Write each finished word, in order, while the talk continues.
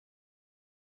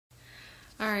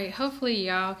Alright, hopefully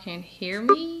y'all can hear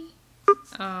me.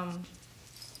 I'm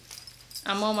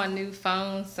on my new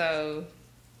phone, so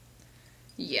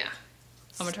yeah.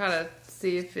 I'm gonna try to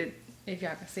see if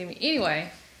y'all can see me.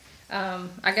 Anyway,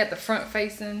 I got the front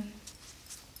facing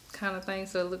kind of thing,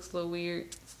 so it looks a little weird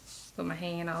with my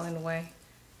hand all in the way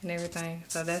and everything.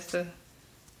 So that's the,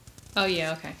 oh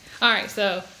yeah, okay. Alright,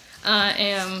 so I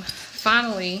am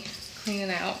finally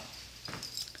cleaning out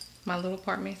my little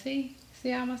apartment. See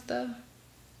all my stuff?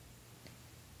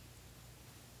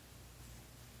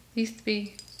 It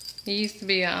used to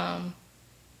be a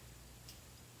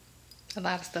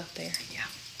lot of stuff there, yeah.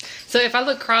 So if I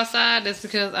look cross-eyed, that's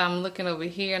because I'm looking over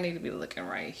here. I need to be looking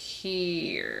right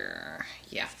here,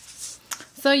 yeah.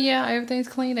 So yeah, everything's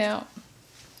cleaned out.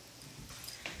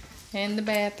 And the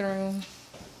bathroom.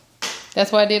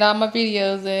 That's where I did all my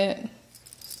videos at.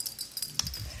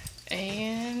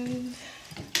 And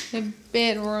the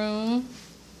bedroom.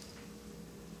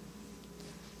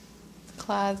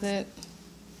 Closet.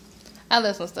 I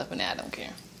left some stuff in there, I don't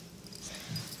care.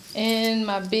 And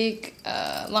my big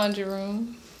laundry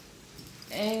room.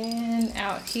 And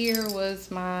out here was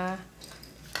my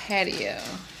patio.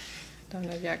 Don't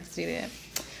know if y'all can see that.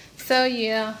 So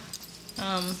yeah,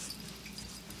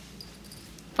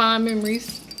 fond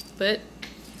memories, but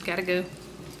gotta go.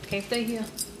 Can't stay here.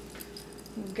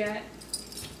 Got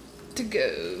to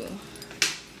go.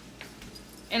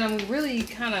 And I'm really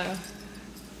kind of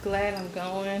glad I'm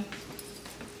going.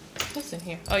 What's in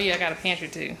here? Oh yeah, I got a pantry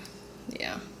too.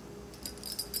 Yeah.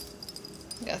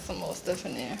 Got some more stuff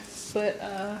in there. But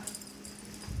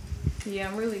yeah,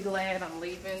 I'm really glad I'm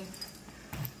leaving.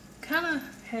 Kind of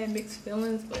had mixed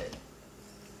feelings, but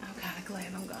I'm kind of glad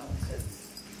I'm gone because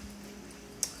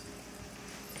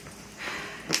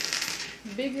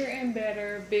bigger and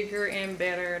better, bigger and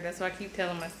better. That's what I keep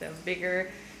telling myself, bigger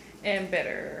and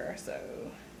better. So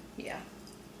yeah.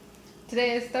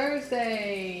 Today is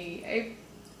Thursday,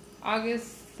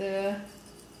 August the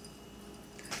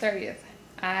 30th.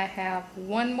 I have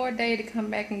one more day to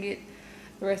come back and get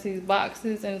the rest of these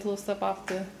boxes and little stuff off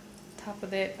the top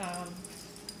of that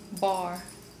bar,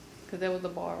 because there was a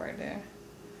bar right there,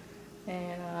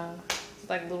 and it's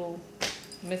like little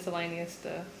miscellaneous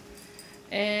stuff.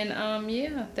 And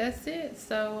yeah, that's it.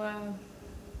 So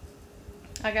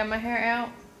I got my hair out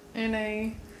in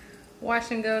a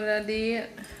wash and go that I did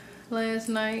last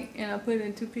night, and I put it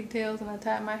in 2 pigtails and I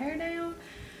tied my hair down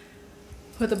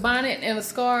with a bonnet and a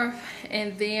scarf,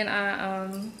 and then I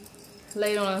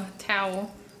laid on a towel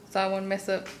so I wouldn't mess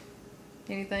up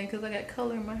anything because I got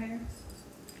color in my hair.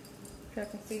 If y'all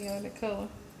can see all the color.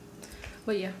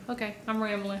 But yeah, okay, I'm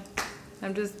rambling.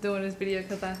 I'm just doing this video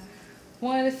because I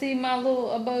wanted to see my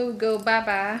little abode go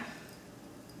bye-bye,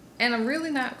 and I'm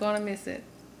really not gonna miss it.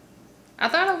 I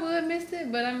thought I would miss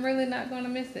it, but I'm really not going to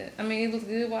miss it. I mean, it was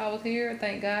good while I was here,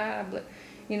 thank God.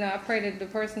 You know, I pray that the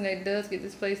person that does get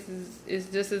this place is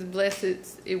just as blessed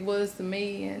as it was to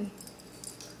me. And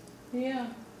yeah,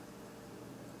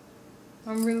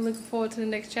 I'm really looking forward to the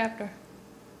next chapter.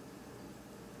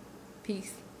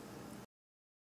 Peace.